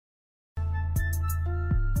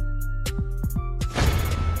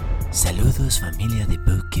Saludos familia de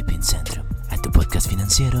Bookkeeping Centrum, a tu podcast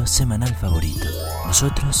financiero semanal favorito.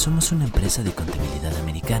 Nosotros somos una empresa de contabilidad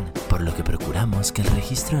americana, por lo que procuramos que el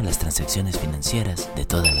registro de las transacciones financieras de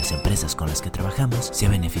todas las empresas con las que trabajamos sea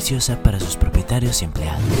beneficiosa para sus propietarios y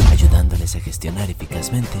empleados, ayudándoles a gestionar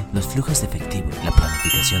eficazmente los flujos de efectivo, la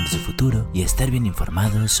planificación de su futuro y estar bien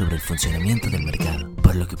informados sobre el funcionamiento del mercado,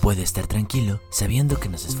 por lo que puede estar tranquilo sabiendo que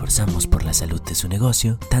nos esforzamos por la salud de su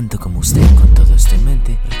negocio, tanto como usted. Con todo esto en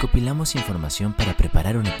mente, recopilamos información para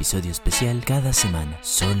preparar un episodio especial cada semana,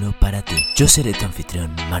 solo para ti. Yo seré tu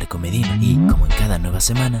anfitrión, Marco Medina, y como en cada nueva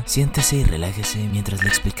semana, siéntese y relájese mientras le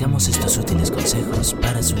explicamos estos útiles consejos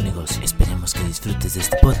para su negocio. Esperemos que disfrutes de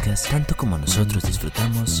este podcast tanto como nosotros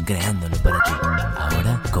disfrutamos creándolo para ti.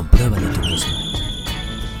 Ahora, compruébalo tú mismo.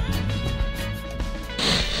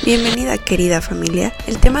 Bienvenida, querida familia.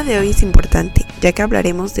 El tema de hoy es importante, ya que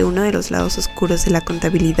hablaremos de uno de los lados oscuros de la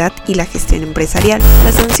contabilidad y la gestión empresarial,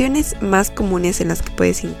 las sanciones más comunes en las que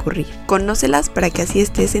puedes incurrir. Conócelas para que así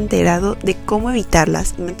estés enterado de cómo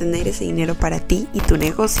evitarlas y mantener ese dinero para ti y tu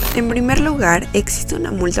negocio. En primer lugar, existe una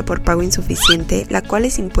multa por pago insuficiente, la cual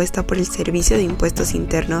es impuesta por el Servicio de Impuestos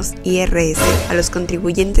Internos, IRS, a los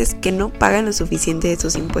contribuyentes que no pagan lo suficiente de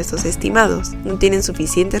sus impuestos estimados, no tienen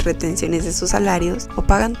suficientes retenciones de sus salarios o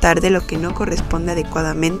pagan tarde lo que no corresponde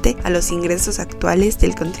adecuadamente a los ingresos actuales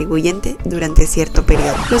del contribuyente durante cierto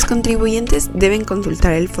periodo. Los contribuyentes deben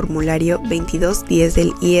consultar el formulario 2210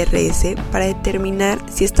 del IRS para determinar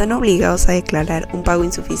si están obligados a declarar un pago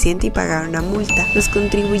insuficiente y pagar una multa. Los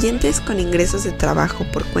contribuyentes con ingresos de trabajo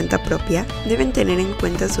por cuenta propia deben tener en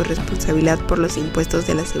cuenta su responsabilidad por los impuestos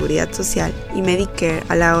de la Seguridad Social y Medicare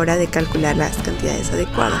a la hora de calcular las cantidades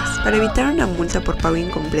adecuadas. Para evitar una multa por pago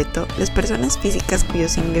incompleto, las personas físicas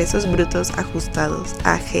cuyos ingresos brutos ajustados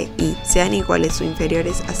AGI sean iguales o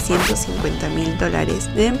inferiores a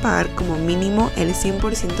 $150,000 deben pagar como mínimo el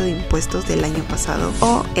 100% de impuestos del año pasado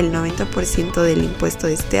o el 90% del impuesto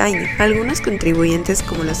de este año. Algunos contribuyentes,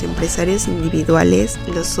 como los empresarios individuales,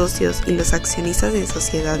 los socios y los accionistas de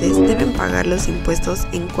sociedades, deben pagar los impuestos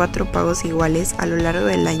en 4 pagos iguales a lo largo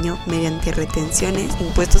del año mediante retenciones,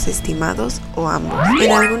 impuestos estimados o ambos.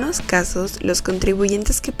 En algunos casos, los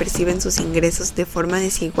contribuyentes que perciben sus ingresos de forma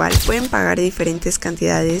desigual pueden pagar diferentes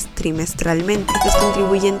cantidades trimestralmente. Los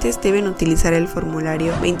contribuyentes deben utilizar el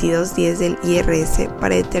formulario 2210 del IRS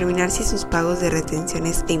para determinar si sus pagos de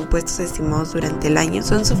retenciones e impuestos estimados durante el año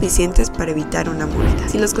son suficientes para evitar una multa.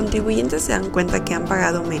 Si los contribuyentes se dan cuenta que han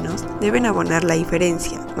pagado menos, deben abonar la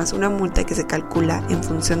diferencia, más una multa que se calcula en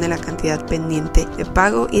función de la cantidad pendiente de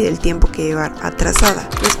pago y del tiempo que llevar atrasada.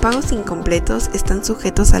 Los pagos incompletos están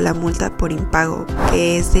sujetos a la multa por impago,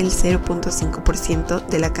 que es del 0.5%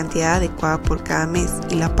 de la cantidad adecuada por cada mes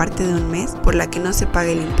y la parte de un mes por la que no se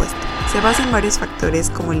pague el impuesto. Se basa en varios factores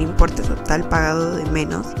como el importe total pagado de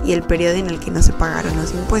menos y el periodo en el que no se pagaron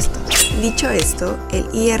los impuestos. Dicho esto, el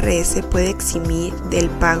IRS puede eximir del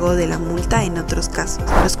pago de la multa en otros casos,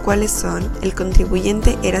 los cuales son: el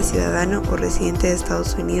contribuyente era ciudadano o residente de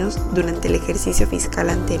Estados Unidos durante el ejercicio fiscal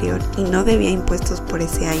anterior y no debía impuestos por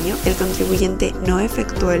ese año; el contribuyente no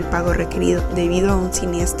efectuó el pago requerido debido a un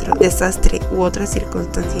siniestro, desastre u otra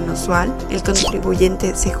circunstancia inusual; el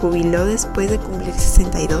contribuyente se jubiló después de cumplir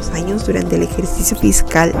 62 años durante el ejercicio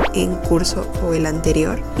fiscal en curso o el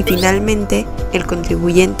anterior; y finalmente, el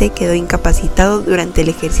contribuyente quedó incapacitado durante el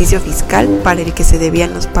ejercicio fiscal para el que se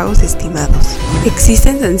debían los pagos estimados.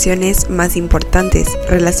 Existen sanciones más importantes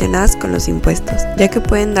relacionadas con los impuestos, ya que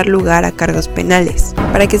pueden dar lugar a cargos penales.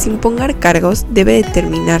 Para que se impongan cargos, debe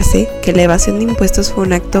determinarse que la evasión de impuestos fue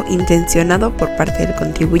un acto intencionado por parte del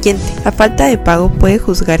contribuyente. La falta de pago puede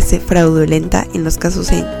juzgarse fraudulenta en los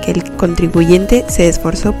casos en que el contribuyente se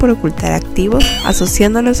esforzó por ocultar activos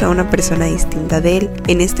asociándolos a una persona distinta de él.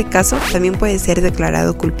 En este caso, también puede ser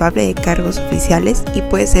declarado culpable de cargos oficiales y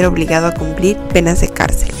puede ser obligado a cumplir penas de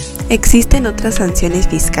cárcel. Existen otras sanciones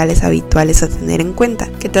fiscales habituales a tener en cuenta,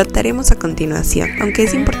 que trataremos a continuación, aunque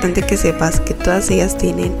es importante que sepas que todas ellas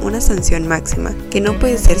tienen una sanción máxima, que no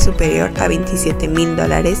puede ser superior a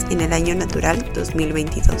 $27,000 en el año natural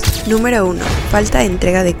 2022. Número 1. Falta de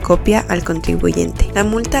entrega de copia al contribuyente. La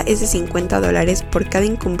multa es de $50 por cada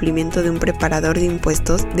incumplimiento de un preparador de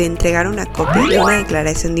impuestos de entregar una copia de una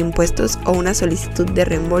declaración de impuestos o una solicitud de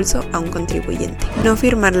reembolso a un contribuyente. No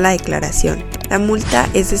firmar la declaración. La multa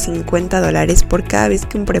es de $50 por cada vez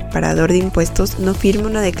que un preparador de impuestos no firme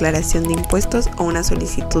una declaración de impuestos o una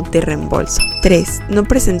solicitud de reembolso. 3. No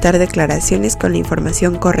presentar declaraciones con la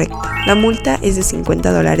información correcta. La multa es de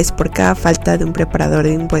 $50 por cada falta de un preparador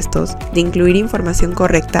de impuestos de incluir información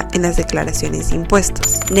correcta en las declaraciones de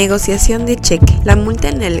impuestos. Negociación de cheque. La multa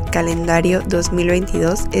en el calendario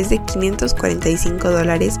 2022 es de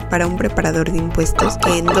 $545 para un preparador de impuestos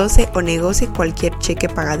que endose o negocie cualquier cheque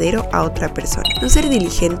pagadero a otra persona. No ser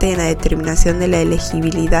diligente en la determinación de la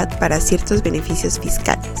elegibilidad para ciertos beneficios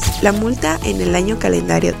fiscales. La multa en el año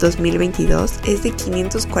calendario 2022 es de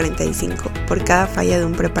 $545 por cada falla de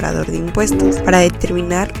un preparador de impuestos para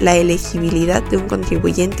determinar la elegibilidad de un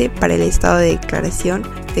contribuyente para el estado de declaración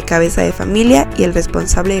de cabeza de familia y el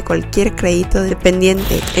responsable de cualquier crédito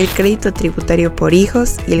dependiente, el crédito tributario por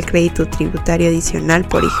hijos y el crédito tributario adicional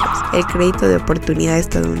por hijos, el crédito de oportunidad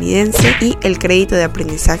estadounidense y el crédito de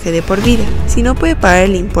aprendizaje de por vida. Si no puede pagar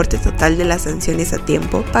el importe total de las sanciones a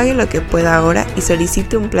tiempo, pague lo que pueda ahora y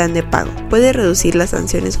solicite un plan de pago. Puede reducir las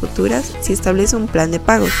sanciones futuras si establece un plan de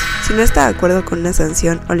pagos. Si no está de acuerdo con una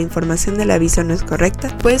sanción o la información del aviso no es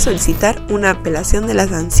correcta, puede solicitar una apelación de la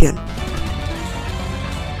sanción.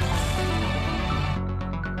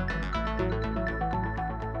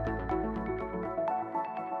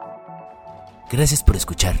 Gracias por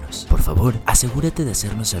escucharnos. Por favor, asegúrate de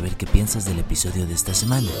hacernos saber qué piensas del episodio de esta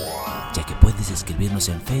semana, ya que puedes escribirnos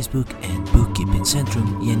en Facebook en Bookkeeping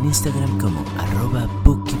Centrum y en Instagram como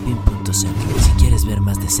 @bookkeeping.centrum. Si quieres ver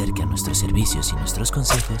más de cerca nuestros servicios y nuestros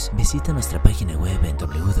consejos, visita nuestra página web en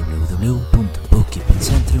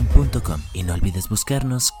www.bookkeepingcentrum.com y no olvides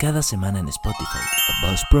buscarnos cada semana en Spotify o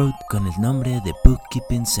Buzzsprout con el nombre de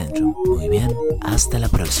Bookkeeping Centrum. Muy bien, hasta la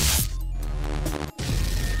próxima.